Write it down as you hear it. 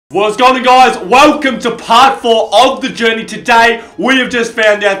What's going on, guys? Welcome to part 4 of the journey. Today we have just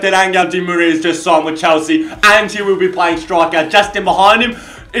found out that Angel Di Maria has just signed with Chelsea and he will be playing striker. Just in behind him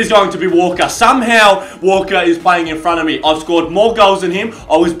is going to be Walker. Somehow Walker is playing in front of me. I've scored more goals than him.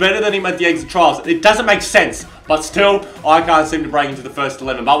 I was better than him at the exit trials. It doesn't make sense, but still I can't seem to break into the first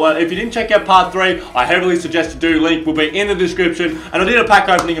 11. But well, if you didn't check out part 3, I heavily suggest you do. Link will be in the description. And I did a pack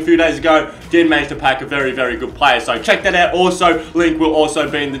opening a few days ago. Did manage to pack a very good player, so check that out. Also, link will also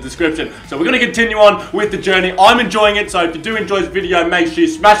be in the description. So we're going to continue on with the journey. I'm enjoying it, so if you do enjoy this video, make sure you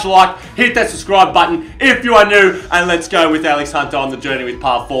smash a like, hit that subscribe button if you are new, and let's go with Alex Hunter on the journey with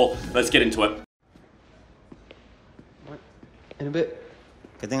part 4. Let's get into it. En a bit.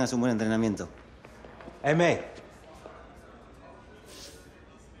 Que tengas un buen entrenamiento. Hey, mate.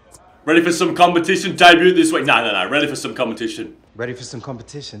 Ready for some competition? Debut this week? No. Ready for some competition. Ready for some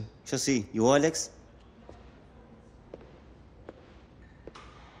competition? Yo sí. ¿Y vos, Alex?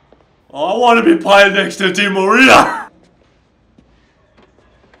 I want to be playing next to Di Maria.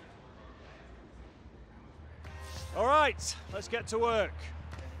 All right, let's get to work.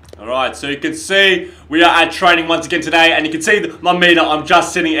 Alright, so you can see we are at training once again today, and you can see my meter. I'm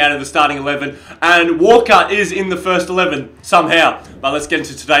just sitting out of the starting 11, and Walker is in the first 11 somehow. But let's get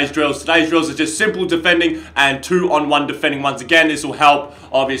into today's drills. Today's drills are just simple defending and 2-on-1 defending. Once again, this will help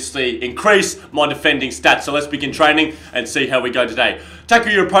obviously increase my defending stats. So let's begin training and see how we go today.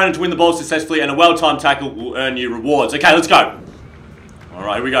 Tackle your opponent to win the ball successfully, and a well-timed tackle will earn you rewards. Okay, let's go.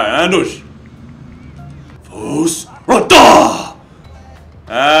 Alright, here we go. Andush. Fus. Rata.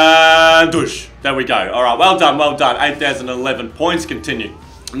 And douche. There we go. Alright, well done, well done. 8,011 points. Continue.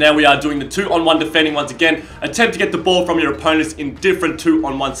 Now we are doing the 2-on-1 defending once again. Attempt to get the ball from your opponents in different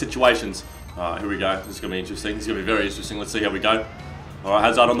 2-on-1 situations. Alright, here we go. This is going to be interesting. This is going to be very interesting. Let's see how we go. Alright,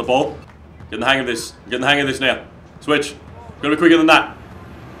 Hazard on the ball. Getting the hang of this. Getting the hang of this now. Switch. Gotta be quicker than that.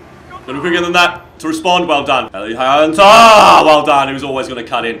 Gotta be quicker than that to respond. Well done. Well done. He was always going to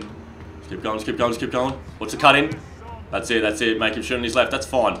cut in. Just keep going, just keep going, just keep going. What's the cut in? That's it, that's it. Make him shoot on his left. That's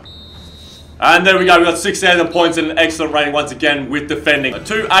fine. And there we go. We got 6,000 points and an excellent rating once again with defending.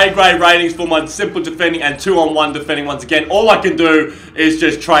 2 A-grade ratings for my simple defending and 2-on-1 defending once again. All I can do is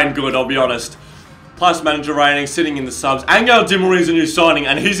just train good, I'll be honest. Plus manager rating, sitting in the subs. Angel Di Maria is a new signing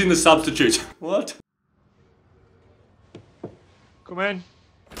and he's in the substitute. What? Come in.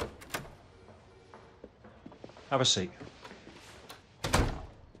 Have a seat.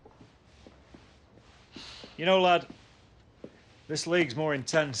 You know, lad, this league's more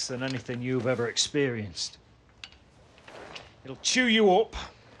intense than anything you've ever experienced. It'll chew you up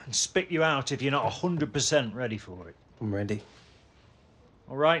and spit you out if you're not 100% ready for it. I'm ready.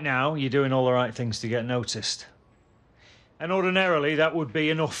 Well, right now, you're doing all the right things to get noticed. And ordinarily, that would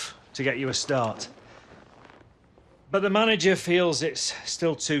be enough to get you a start. But the manager feels it's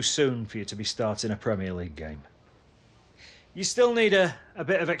still too soon for you to be starting a Premier League game. You still need a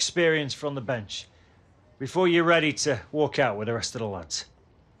bit of experience from the bench before you're ready to walk out with the rest of the lads.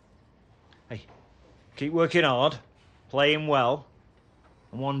 Hey, keep working hard, playing well,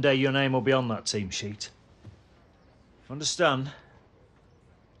 and one day your name will be on that team sheet. Understand?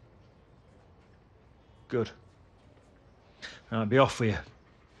 Good. I'll be off for you.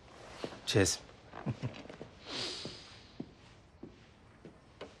 Cheers.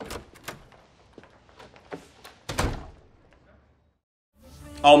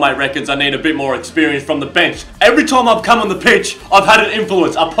 Oh, mate reckons I need a bit more experience from the bench. Every time I've come on the pitch, I've had an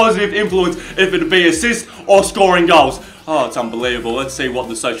influence, a positive influence, if it be assists or scoring goals. Oh, it's unbelievable. Let's see what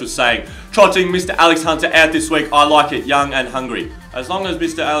the social's saying. Trotting Mr. Alex Hunter out this week. I like it, young and hungry. As long as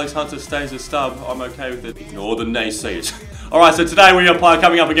Mr. Alex Hunter stays a stub, I'm okay with it. Ignore the naysayers. Alright, so today we are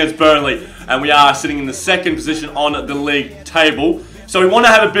coming up against Burnley, and we are sitting in the 2nd position on the league table. So we want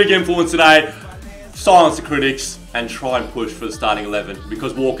to have a big influence today. Silence the critics and try and push for the starting 11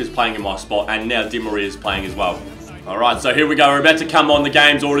 because Walker's playing in my spot and now Di Maria is playing as well. Alright, so here we go. We're about to come on. The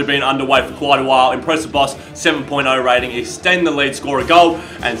game's already been underway for quite a while. Impress the boss, 7.0 rating. Extend the lead, score a goal,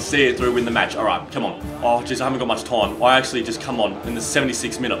 and see it through, win the match. Alright, come on. Oh, jeez, I haven't got much time. I actually just come on in the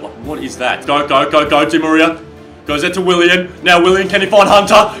 76th minute. Like, what is that? Go, Di Maria. Goes out to Willian. Now Willian, can he find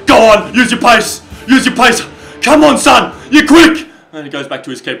Hunter? Go on, use your pace. Use your pace. Come on, son. You're quick. And he goes back to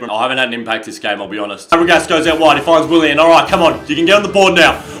his keeper. I haven't had an impact this game, I'll be honest. Fabregas goes out wide. He finds Willian. Alright, come on. You can get on the board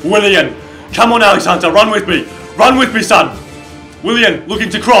now. Willian. Come on, Alex Hunter. Run with me. Run with me, son. Willian looking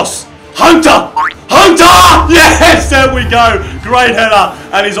to cross. Hunter! Hunter! Yes! There we go. Great header.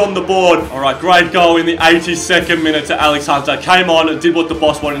 And he's on the board. Alright, great goal in the 82nd minute to Alex Hunter. Came on and did what the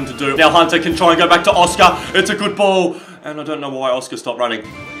boss wanted him to do. Now Hunter can try and go back to Oscar. It's a good ball. And I don't know why Oscar stopped running.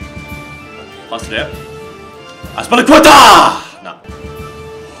 Pass it out. Aspilicueta! No.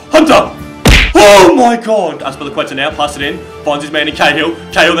 Oh my god! Aspilicueta now, pass it in. Finds his man in Cahill.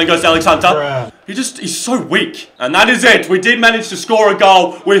 Cahill then goes to Alex Hunter. He's so weak. And that is it. We did manage to score a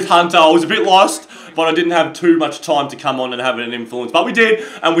goal with Hunter. I was a bit lost, but I didn't have too much time to come on and have an influence. But we did,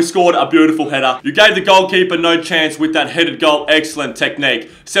 and we scored a beautiful header. You gave the goalkeeper no chance with that headed goal. Excellent technique.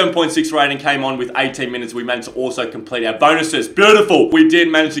 7.6 rating came on with 18 minutes. We managed to also complete our bonuses. Beautiful. We did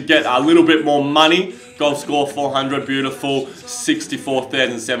manage to get a little bit more money. Goal score 400, beautiful.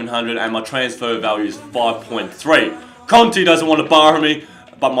 64,700, and my transfer value is 5.3. Conti doesn't want to borrow me,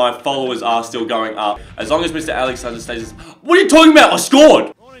 but my followers are still going up. As long as Mr. Alexander stays... What are you talking about? I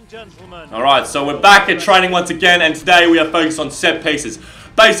scored! Alright, so we're back at training once again, and today we are focused on set pieces.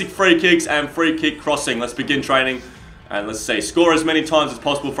 Basic free kicks and free kick crossing. Let's begin training. And let's see, score as many times as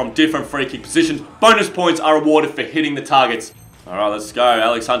possible from different free kick positions. Bonus points are awarded for hitting the targets. Alright, let's go.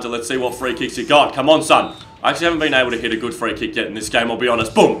 Alex Hunter, let's see what free kicks you got. Come on, son. I actually haven't been able to hit a good free kick yet in this game, I'll be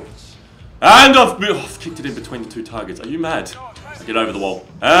honest. Boom! And I've kicked it in between the two targets. Are you mad? Get over the wall.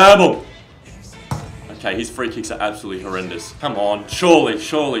 And boom! Okay, his free kicks are absolutely horrendous. Come on, surely.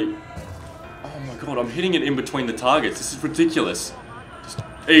 Oh my god, I'm hitting it in between the targets. This is ridiculous. Just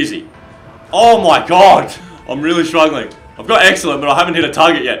easy. Oh my god! I'm really struggling. I've got excellent, but I haven't hit a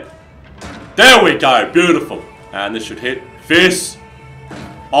target yet. There we go, beautiful. And this should hit. Fist.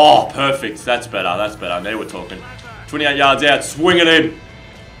 Oh, perfect. That's better. Now we're talking. 28 yards out. Swing it in.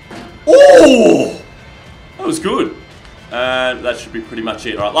 Oh! That was good. And that should be pretty much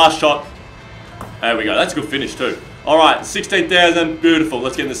it. Alright, last shot. There we go. That's a good finish too. Alright, 16,000. Beautiful.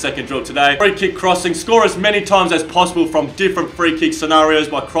 Let's get in the second drill today. Free kick crossing. Score as many times as possible from different free kick scenarios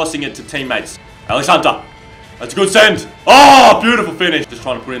by crossing it to teammates. Alex Hunter. That's a good send. Oh, beautiful finish. Just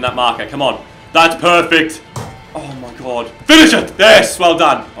trying to put in that marker. Come on. That's perfect. Oh my god. Finish it! Yes, well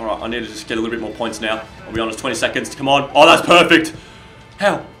done. Alright, I need to just get a little bit more points now. I'll be honest, 20 seconds. Come on. Oh, that's perfect.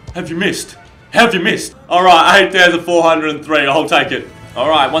 How have you missed? How have you missed? Alright, 8,403. I'll take it.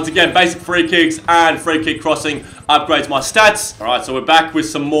 Alright, once again, basic free kicks and free kick crossing upgrades my stats. Alright, so we're back with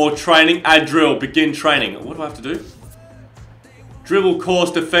some more training. Add drill. Begin training. What do I have to do? Dribble,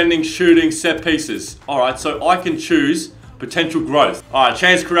 course, defending, shooting, set pieces. Alright, so I can choose potential growth. Alright,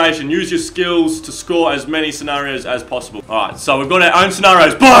 chance creation. Use your skills to score as many scenarios as possible. Alright, so we've got our own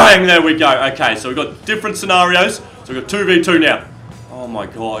scenarios. Bang! There we go. Okay, so we've got different scenarios. So we've got 2v2 now. Oh my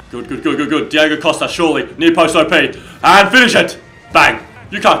god. Good. Diego Costa, surely. Near post OP. And finish it! Bang!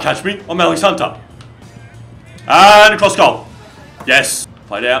 You can't catch me. I'm Alex Hunter. And cross goal. Yes.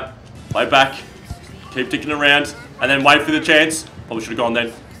 Played out. Play back. Keep ticking around. And then wait for the chance. Probably should have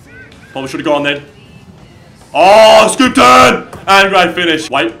gone then. Oh, scoop turn! And great finish.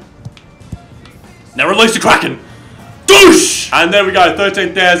 Wait. Now release the Kraken. Doosh! And there we go,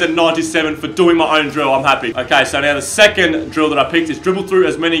 13,097 for doing my own drill. I'm happy. Okay, so now the second drill that I picked is dribble through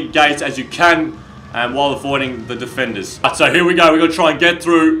as many gates as you can while avoiding the defenders. Right, so here we go. We're going to try and get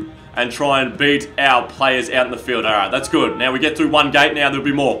through and try and beat our players out in the field. Alright, that's good. Now we get through one gate. Now there'll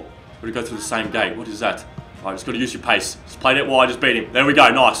be more. We're going to go through the same gate. What is that? Alright, just got to use your pace. Just played it wide, just beat him. There we go,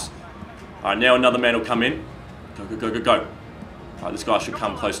 nice. Alright, now another man will come in. Go. Alright, this guy should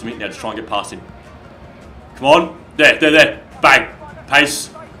come close to me. Now just try and get past him. Come on. There. Bang.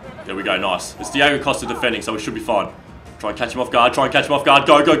 Pace. There we go, nice. It's Diego Costa defending, so we should be fine. Try and catch him off guard.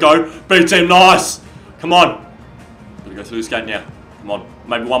 Go. Beat him, nice. Come on. Gotta go through this gate now. Come on.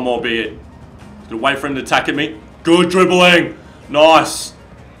 Maybe one more be it. Just gonna wait for him to attack at me. Good dribbling. Nice.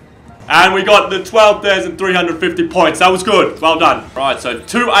 And we got the 12,350 points. That was good. Well done. Right, so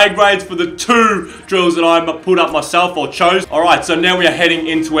 2 A grades for the 2 drills that I put up myself or chose. Alright, so now we are heading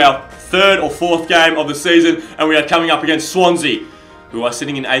into our 3rd or 4th game of the season. And we are coming up against Swansea, who are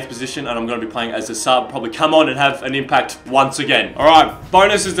sitting in 8th position. And I'm going to be playing as a sub. Probably come on and have an impact once again. Alright,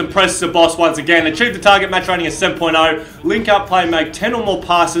 bonuses and press the boss once again. Achieve the target, match rating is 7.0. Link up play, make 10 or more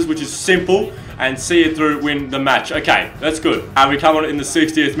passes, which is simple. And see it through, win the match. Okay, that's good. And we come on in the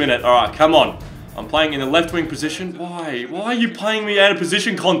 60th minute. Alright, come on. I'm playing in the left wing position. Why? Why are you playing me out of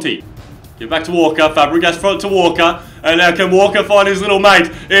position, Conti? Get back to Walker. Fabregas front to Walker. And now can Walker find his little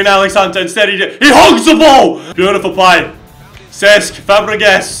mate in Alex Hunter? Instead he hogs the ball! Beautiful play. Cesc,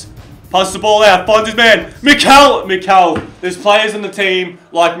 Fabregas. Passes the ball out. Finds his man. Mikel. There's players in the team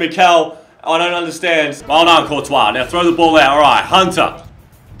like Mikel. I don't understand. Well done, Courtois. Now throw the ball out. Alright, Hunter.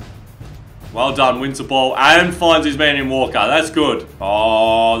 Well done, wins the ball and finds his man in Walker. That's good.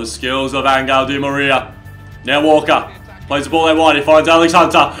 Oh, the skills of Angel Di Maria. Now Walker plays the ball out wide. He finds Alex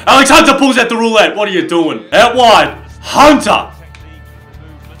Hunter. Alex Hunter pulls out the roulette. What are you doing? Out wide. Hunter.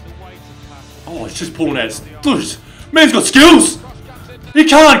 Oh, he's just pulling out. Man's got skills. He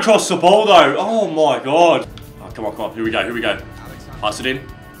can't cross the ball though. Oh my god. Oh, come on. Here we go. Pass it in.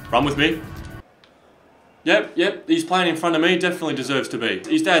 Run with me. Yep, he's playing in front of me, definitely deserves to be.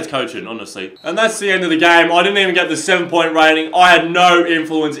 His dad's coaching, honestly. And that's the end of the game. I didn't even get the 7-point rating. I had no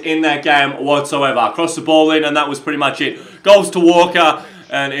influence in that game whatsoever. Crossed the ball in and that was pretty much it. Goals to Walker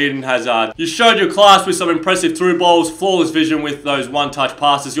and Eden Hazard. You showed your class with some impressive through balls, flawless vision with those one-touch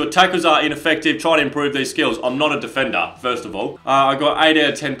passes. Your tackles are ineffective. Try to improve these skills. I'm not a defender, first of all. I got 8 out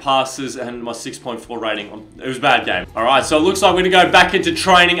of 10 passes and my 6.4 rating. It was a bad game. Alright, so it looks like we're going to go back into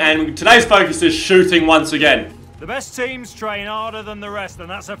training and today's focus is shooting once again. The best teams train harder than the rest, and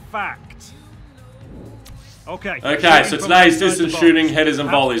that's a fact. Okay, so today's distance shooting, headers and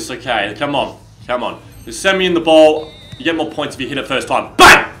volleys. Okay, come on. Just send me in the ball. You get more points if you hit it first time.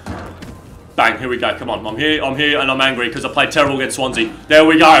 Bang! Bang, here we go. Come on, I'm here, and I'm angry because I played terrible against Swansea. There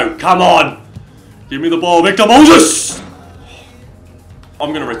we go. Come on. Give me the ball, Victor Moses!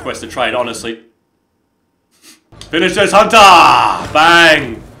 I'm going to request a trade, honestly. Finish this, Hunter!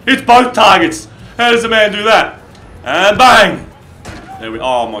 Bang! Hits both targets. How does a man do that? And bang! There we.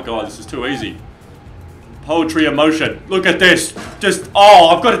 Oh my god, this is too easy. Poetry in motion. Look at this.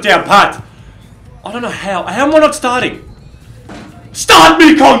 I've got it down pat. I don't know how. How am I not starting? Start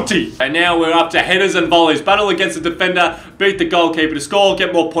me, Conti! And now we're up to headers and volleys. Battle against the defender. Beat the goalkeeper to score.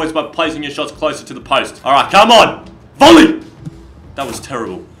 Get more points by placing your shots closer to the post. Alright, come on. Volley! That was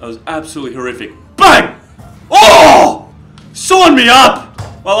terrible. That was absolutely horrific. Bang! Oh! Sign me up!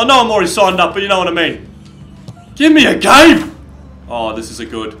 Well, I know I'm already signed up, but you know what I mean. Give me a game! Oh, this is a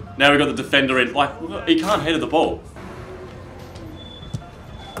good. Now we've got the defender in. Like, he can't header the ball.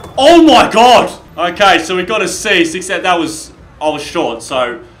 Oh my god! Okay, so we got a C. 6,000. I was short,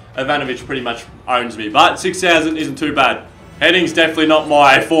 so Ivanovic pretty much owns me. But 6,000 isn't too bad. Heading's definitely not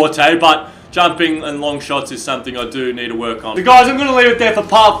my forte, but jumping and long shots is something I do need to work on. So guys, I'm going to leave it there for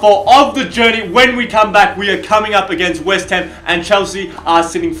part 4 of the journey. When we come back, we are coming up against West Ham and Chelsea are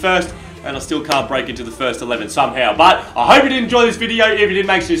sitting first. And I still can't break into the first 11 somehow. But I hope you did enjoy this video. If you did,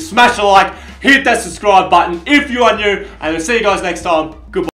 make sure you smash a like, hit that subscribe button if you are new. And I'll see you guys next time. Goodbye.